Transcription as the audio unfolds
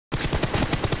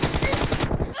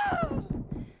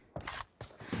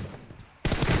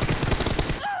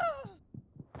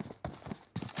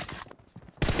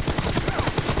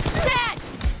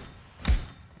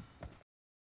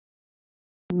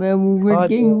मैं मूवमेंट आ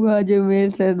किंग जाओ। हूँ, आज मेरे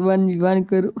साथ 1v1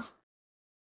 करो।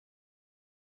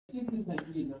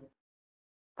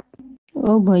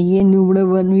 ओ भाई ये नुबड़ा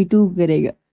 1v2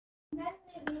 करेगा।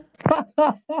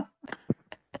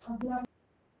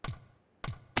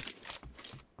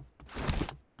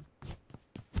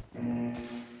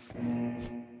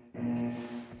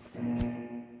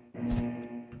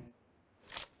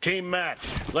 Team match,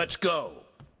 let's go.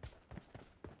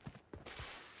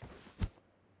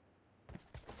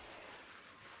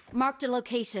 Marked a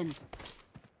location.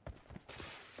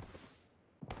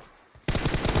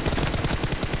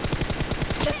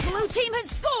 The blue team has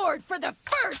scored for the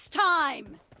first time!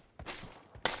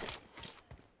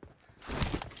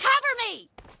 Cover me!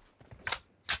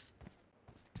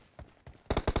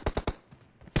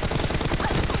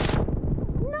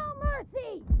 No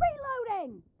mercy!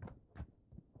 Reloading!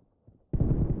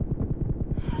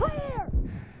 Clear!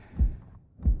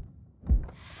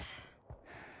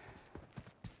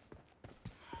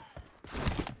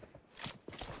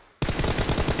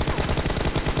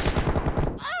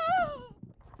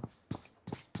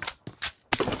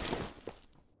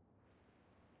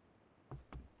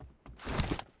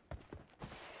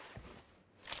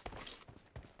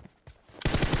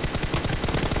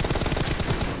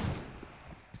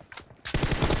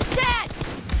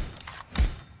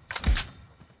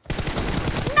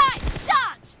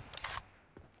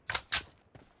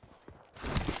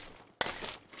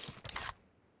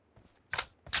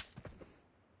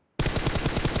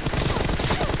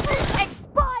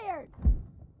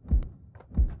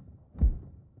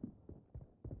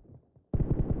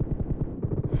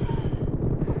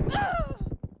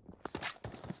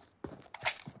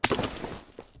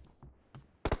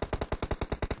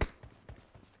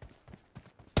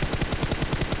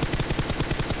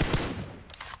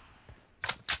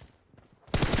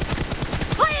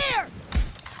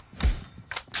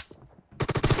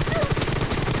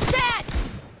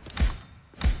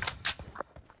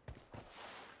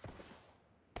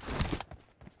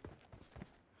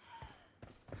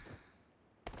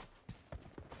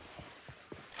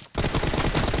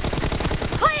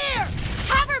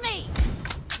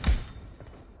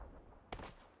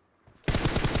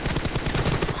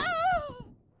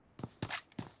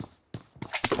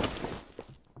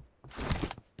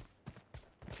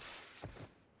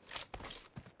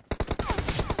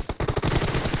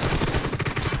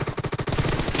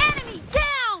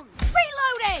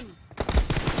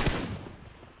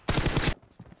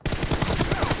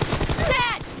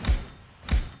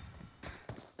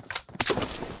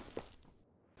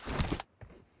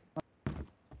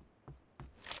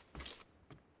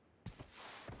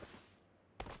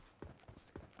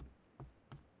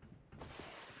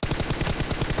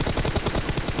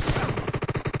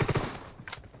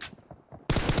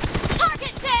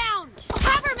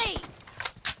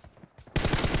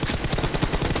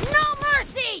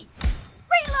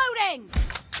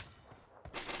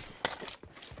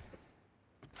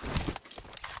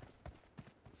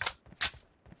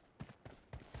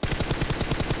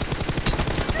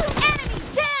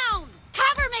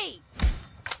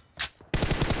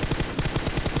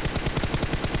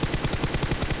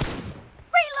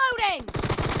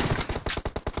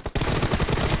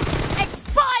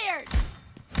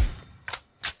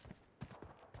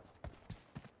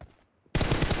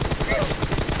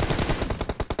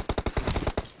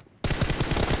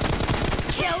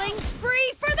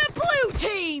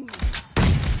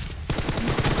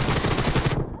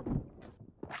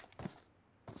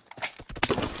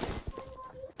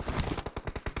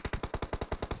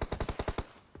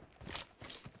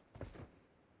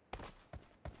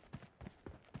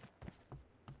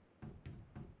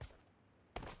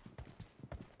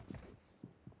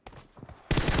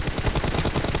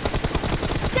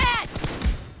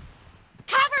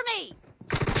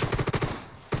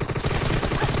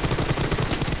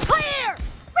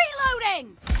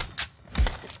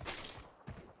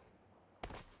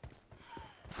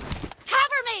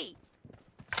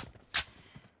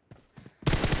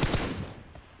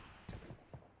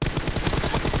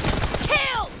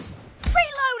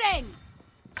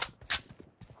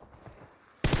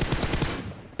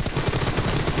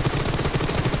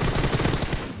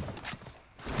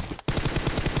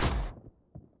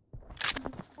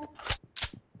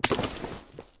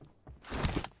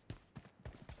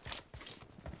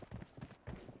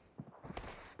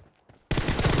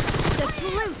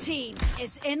 Blue team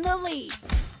is in the lead.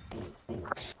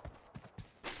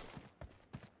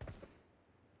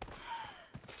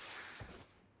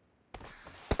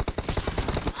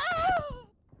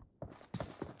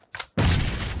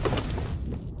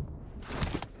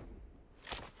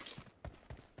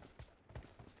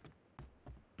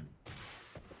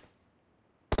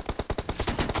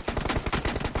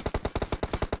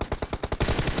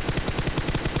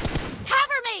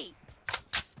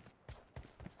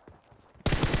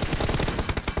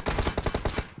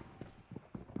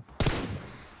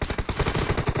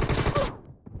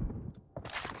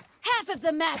 Half of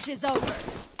the match is over,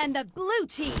 and the blue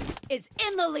team is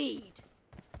in the lead.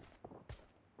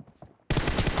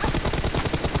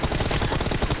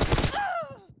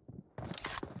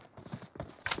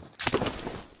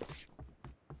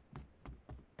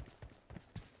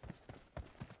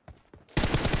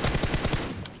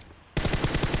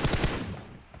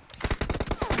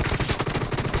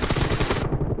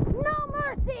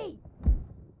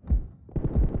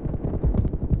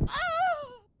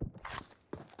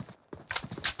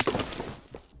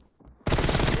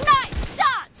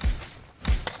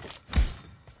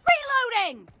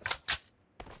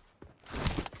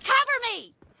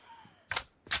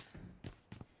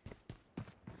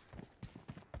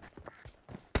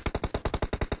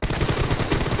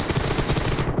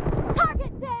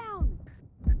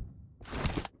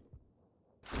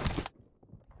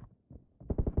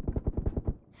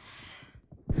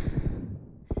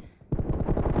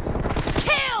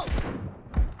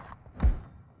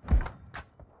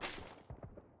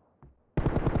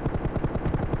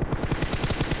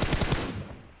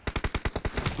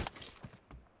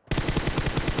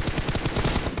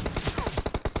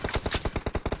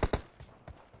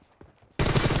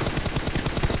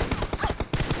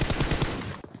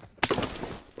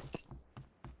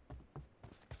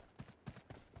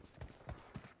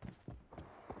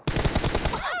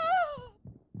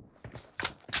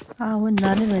 हाँ वो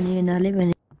नाले बने हैं, नाले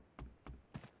बने।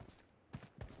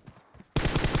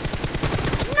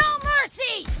 No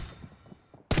mercy!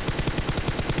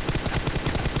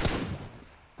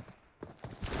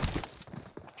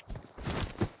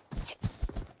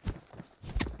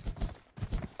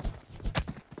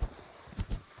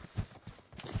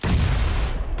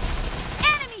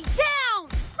 Enemy down!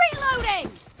 Reloading!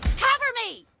 Cover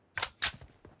me!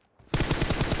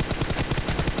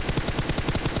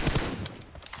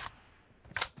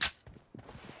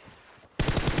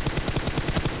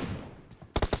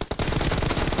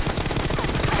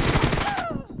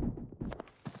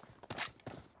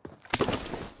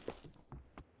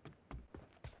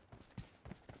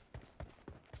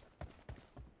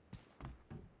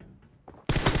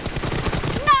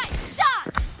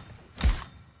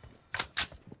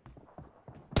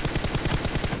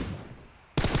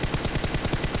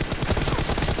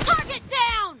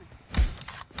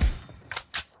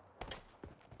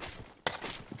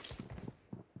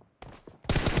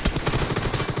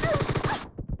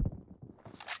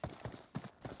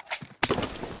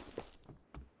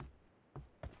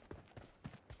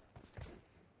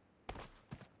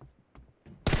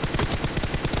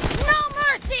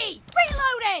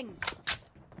 Reloading!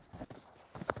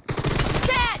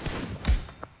 Dead!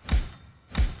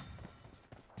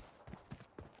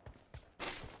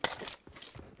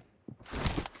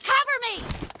 Cover me!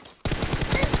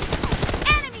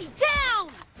 Enemy down!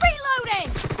 Reloading!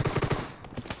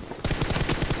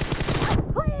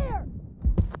 Clear!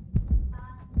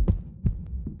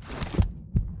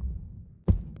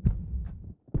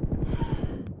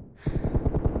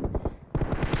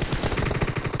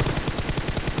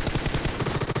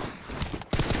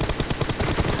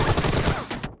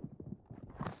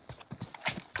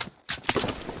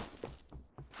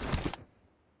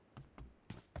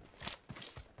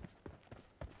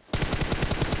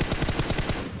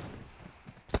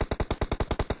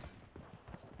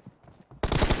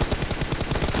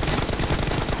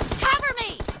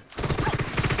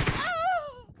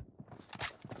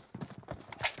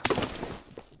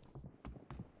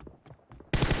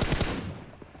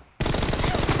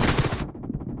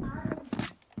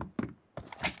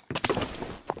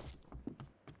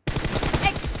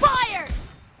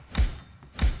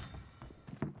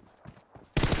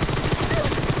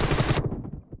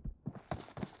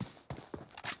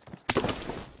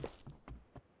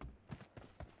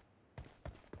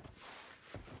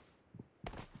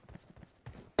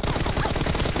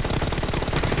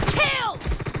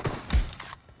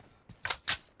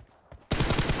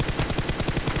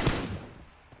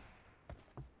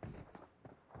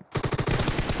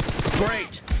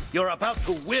 Great! You're about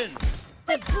to win!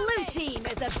 The blue team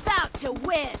is about to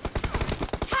win!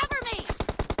 Cover me!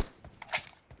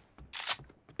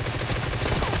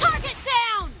 Target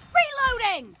down!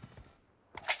 Reloading!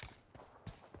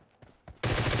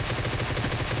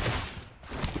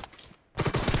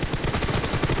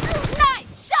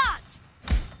 Nice shot!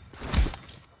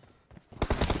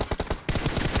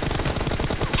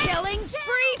 Killing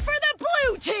spree for the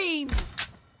blue team!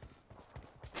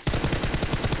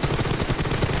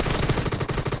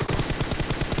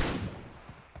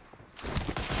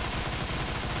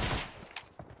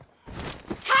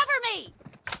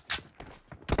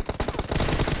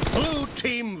 Blue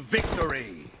team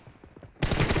victory!